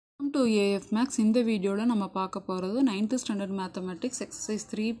Welcome to AF Max. In this video, we will talk about 9th standard mathematics exercise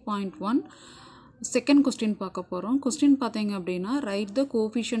 3.1 second question. Question write the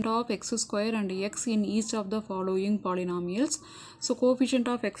coefficient of x square and x in each of the following polynomials. So coefficient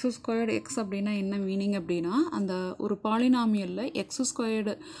of x squared x அப்படினா என்ன meaning அப்படினா அந்த ஒரு பாலினாமியல்ல x squared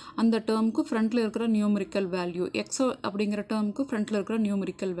அந்த டேர்முக்கு ஃப்ரண்ட்ல இருக்கிற numerical value x அப்படிங்கற டேர்முக்கு ஃப்ரண்ட்ல இருக்கிற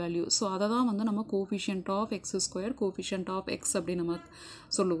நியூமெரிக்கல் வேல்யூ. சோ அத தான் வந்து நம்ம coefficient of x squared coefficient of x அப்படி நம்ம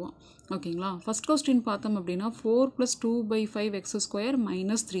சொல்லுவோம். ஓகேங்களா? ஃபர்ஸ்ட் क्वेश्चन பார்த்தோம் அப்படினா 4 + 2/5 x square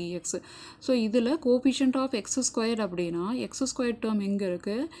minus 3x. So இதுல coefficient of x squared அப்படினா x squared டேர்ம் எங்க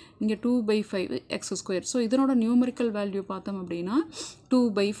இருக்கு? இங்க 2/5 x squared. சோ இதனோட நியூமெரிக்கல் வேல்யூ பார்த்தோம் அப்படினா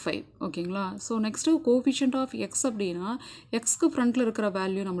 2/5. ஓகேங்களா? So next coefficient of x அப்படினா x க்கு ஃப்ரண்ட்ல இருக்கிற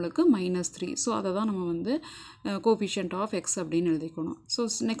வேல்யூ நமக்கு -3. சோ அத தான் நம்ம வந்து coefficient of x அப்படினு எழுதிக்கணும். சோ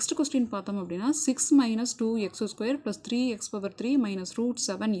நெக்ஸ்ட் क्वेश्चन பார்த்தோம் அப்படினா 6 - 2x squared plus 3x⁻³ minus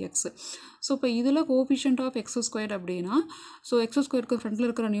 √7x. So இப்போ இதுல coefficient of x squared அப்படினா சோ x squared க்கு ஃப்ரண்ட்ல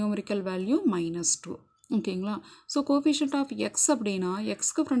இருக்கிற நியூமெரிக்கல் வேல்யூ -2. ஓகேங்களா? சோ coefficient of x அப்படினா x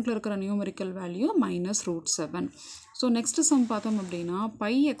க்கு ஃப்ரண்ட்ல இருக்கிற numerical value -√7. So next sum பார்த்தோம் அப்படினா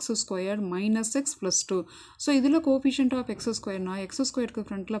πx squared minus x plus 2. So இதுல coefficient of x squared na x squared க்கு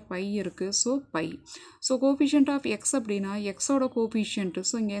ஃப்ரண்ட்ல π இருக்கு. So π. So coefficient of x அப்படினா x ஓட coefficient.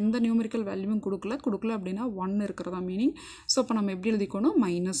 So இங்க எந்த நியூமெரிக்கல் வேல்யூவும் கொடுக்கல அப்படினா 1 இருக்குறதா மீனிங். So அப்ப நம்ம எப்படி எழுதிக்கணும்?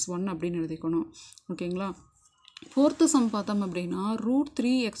 -1 அப்படினு எழுதிக்கணும். ஓகேங்களா? fourth sum பார்த்தோம் அப்படினா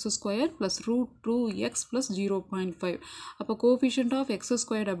 √3x squared plus √2x plus 0.5. அப்ப coefficient of x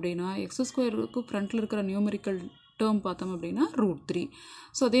squared அப்படினா x squared க்கு ஃப்ரண்ட்ல இருக்கிற நியூமெரிக்கல் term பார்த்தோம் அப்படினா √3.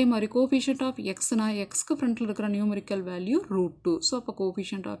 சோ அதே மாதிரி coefficient of x னா x க்கு ஃப்ரண்ட்ல இருக்கிற நியூமெரிக்கல் வேல்யூ √2. சோ அப்ப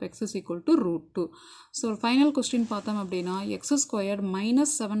coefficient of x is equal to √2. So final question பார்த்தோம் அப்படினா x squared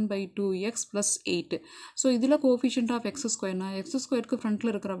minus 7/2x plus 8. So இதுல coefficient of x squared னா x squared க்கு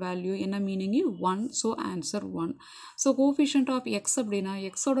ஃப்ரண்ட்ல இருக்கிற வேல்யூ என்ன meaning? 1. So answer 1. So coefficient of x அப்படினா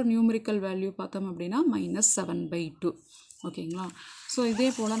x ஓட நியூமெரிக்கல் வேல்யூ பார்த்தோம் அப்படினா -7/2. ஓகேங்களா? சோ இதே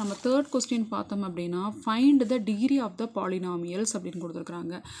போல நம்ம third question பார்த்தோம் அப்படினா find the degree of the polynomials அப்படினு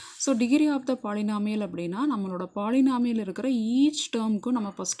கொடுத்திருக்காங்க. So degree of the polynomial அப்படினா நம்மளோட polynomial இருக்கிற each termக்கு நம்ம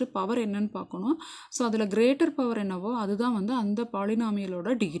first பவர் என்னன்னு பார்க்கணும். சோ அதுல greater power என்னவோ அதுதான் வந்து அந்த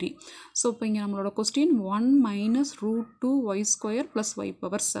polynomialோட degree. சோ இப்போ இங்க நம்மளோட question 1 - √2y square plus y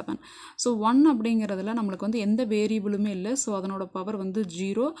power 7. So 1 அப்படிங்கறதுல நமக்கு வந்து எந்த வேரியபிளுமே இல்ல. சோ அதனோட பவர் வந்து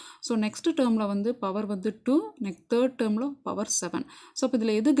 0. சோ நெக்ஸ்ட் டேர்ம்ல வந்து பவர் வந்து 2, நெக்ஸ்ட் தேர்ட் டேர்ம்ல பவர் 7. So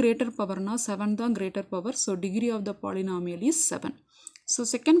இதுல எது greater power na 7 தான் greater power. So degree of the polynomial is 7. So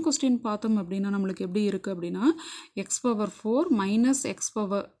second question பார்த்தோம் அப்படினா நமக்கு எப்படி இருக்கு அப்படினா x⁴ minus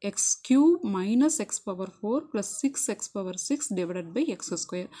x³ minus x⁴ plus 6x⁴ divided by x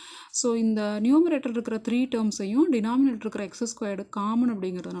square. So இந்த numerator இருக்கிற 3 termsையும் denominator இருக்கிற x squared common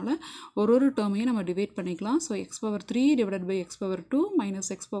அப்படிங்கிறதுனால ஒரு termையும் நம்ம divide பண்ணிக்கலாம். So x⁴ divided by x⁴ minus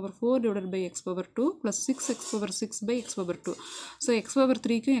x⁴ divided by x⁴ plus 6x⁴ by x⁴. So x⁴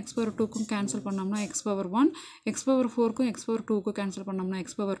 க்கும் x⁴ க்கும் cancel பண்ணோம்னா x⁴1, x⁴ க்கும் x⁴ க்கும் cancel பண்ணோம்னா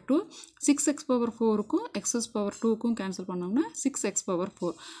x⁴2, 6x⁴ க்கும் x⁴ க்கும் cancel பண்ணோம்னா 6x⁴.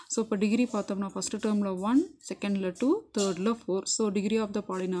 So இப்போ டிகிரி பார்த்தோம்னா first termல 1, secondல 2, thirdல 4. So degree of the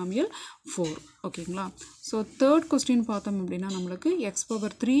polynomial 4. ஓகேங்களா? So third question பார்த்தோம் அப்படினா நமக்கு x⁴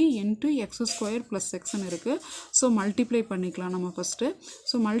 into x² plus x ன்னு இருக்கு. So multiply பண்ணிக்கலாம் நம்ம first.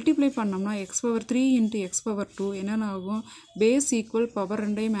 So multiply பண்ணோம்னா x⁴ into x⁴2 என்னன்னா ஆகும்? base equal power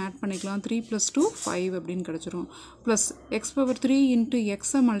ரெண்டையும் add பண்ணிக்கலாம். 3 plus 2 5 அப்படினு கிடைச்சிரும். plus x⁴ into x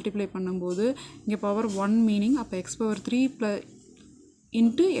multiply பண்ணும்போது இங்க power 1 meaning அப்ப x⁴ plus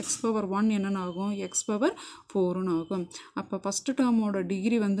into x⁴1 என்னன்னு ஆகும்? x⁴4 ன்னு ஆகும். அப்ப first term ஓட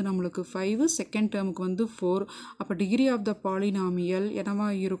டிகிரி வந்து நமக்கு 5, second termக்கு வந்து 4. அப்ப degree of the polynomial என்னவா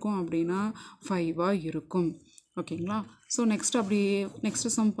இருக்கும் அப்படினா 5 ஆ இருக்கும். ஓகேங்களா? So next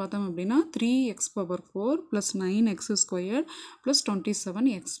sum பார்த்தோம் அப்படினா 3x⁴ plus 9x² plus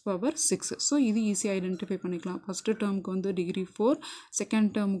 27x⁴6. So இது easy identify பண்ணிக்கலாம். first termக்கு வந்து degree 4, second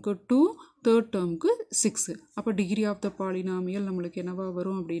termக்கு 2, third termக்கு 6. அப்ப degree of the polynomial நமக்கு என்னவா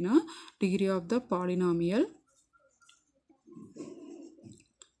வரும் அப்படினா degree of the polynomial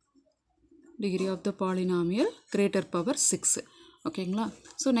greater power 6. ஓகேங்களா?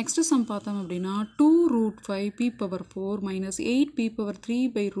 So next sum பார்த்தோம் அப்படினா 2√5p⁴ minus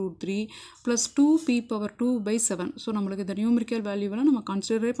 8p⁴3/√3 plus 2p⁴2/7. So நமக்கு இந்த நியூமெரிக்கல் வேல்யூவெல்லாம் நம்ம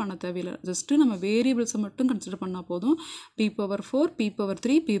கன்சிடரே பண்ண தேவையில்லை. ஜஸ்ட் நம்ம வேரியபிள்ஸை மட்டும் கன்சிடர் பண்ணா போதும். p⁴,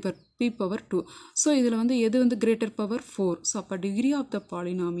 p⁴3, p⁴2. So இதுல வந்து எது வந்து greater power 4. So அப்ப degree of the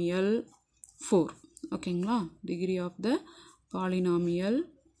polynomial 4. ஓகேங்களா? degree of the polynomial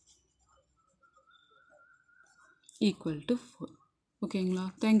equal to 4. ஓகேங்களா?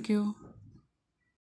 தேங்க்யூ.